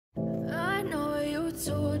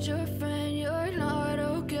told your friend you're not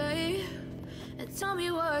okay, and tell me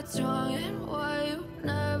what's wrong and why you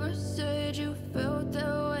never said you felt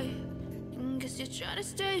that way. And guess you're trying to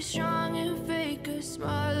stay strong and fake a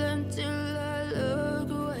smile until I look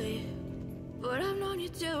away. But I've known you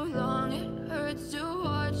too long, it hurts to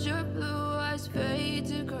watch your blue eyes fade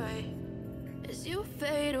to gray as you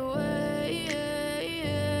fade away,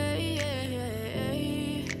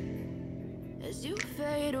 as you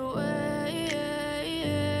fade away.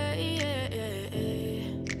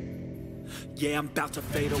 Yeah, I'm about to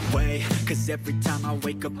fade away, cause every time I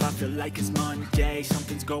wake up I feel like it's Monday.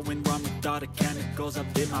 Something's going wrong with all the chemicals up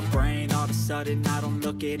in my brain. All of a sudden I don't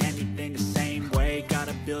look at anything the same way.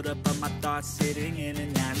 Gotta build up of my thoughts sitting in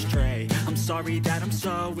an ashtray. I'm sorry that I'm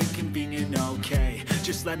so inconvenient, okay.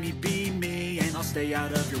 Just let me be me and I'll stay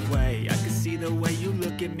out of your way. I can see the way you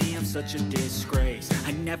look at me, I'm such a disgrace.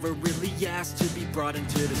 I never really asked to be brought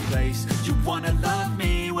into this place. You wanna love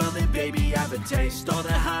me? Well then baby, have a taste. All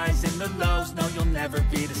the highs and the lows, no, you'll never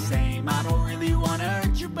be the same. I don't really wanna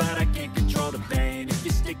hurt you, but I can't control the pain. If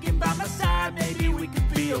you're sticking by my side, maybe we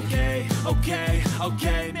could be okay.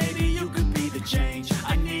 Okay, maybe you could be the change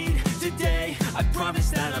I need today. I promise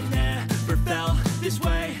that I've never felt this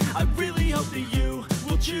way. I really hope that you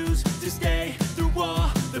will choose to stay through all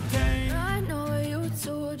the pain. I know you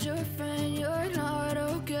told your friend you're not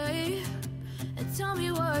okay, and tell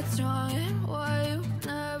me what's wrong and why you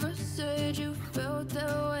never said you felt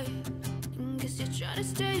that way. Guess you're trying to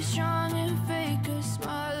stay strong and fake a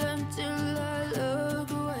smile until I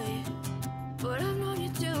look away. But I've known you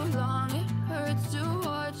too long, it hurts to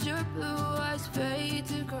watch your blue eyes fade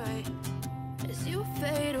to gray as you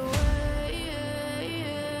fade away,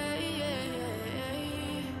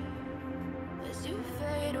 as you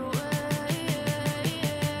fade away,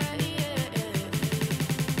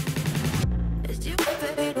 as you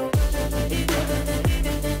fade away.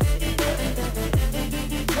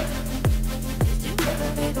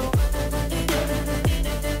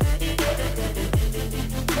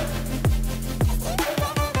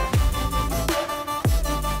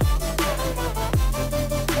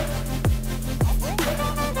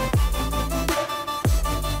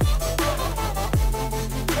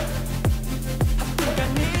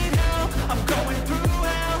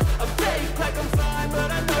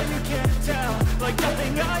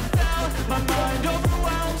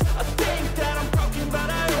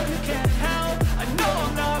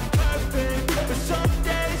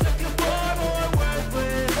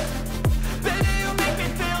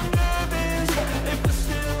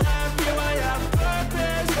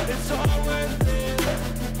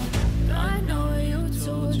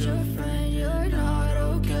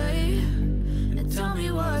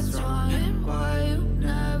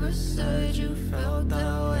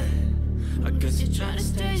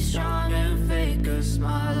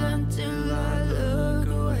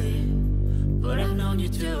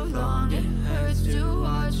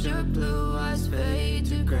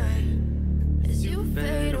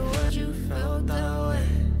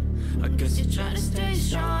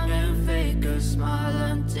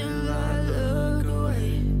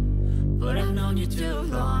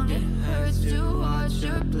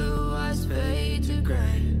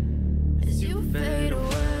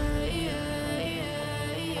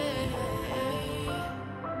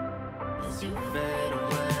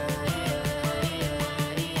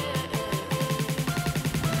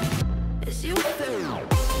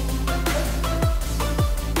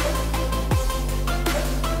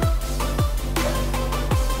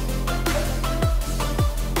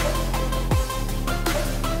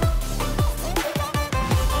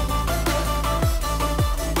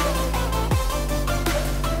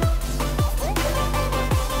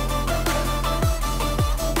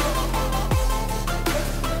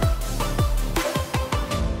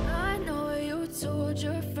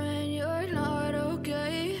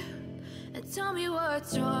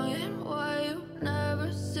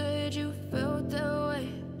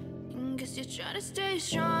 Try to stay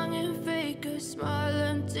strong and fake a smile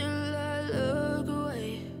until I look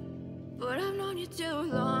away. But I've known you too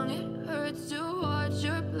long, it hurts to watch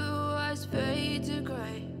your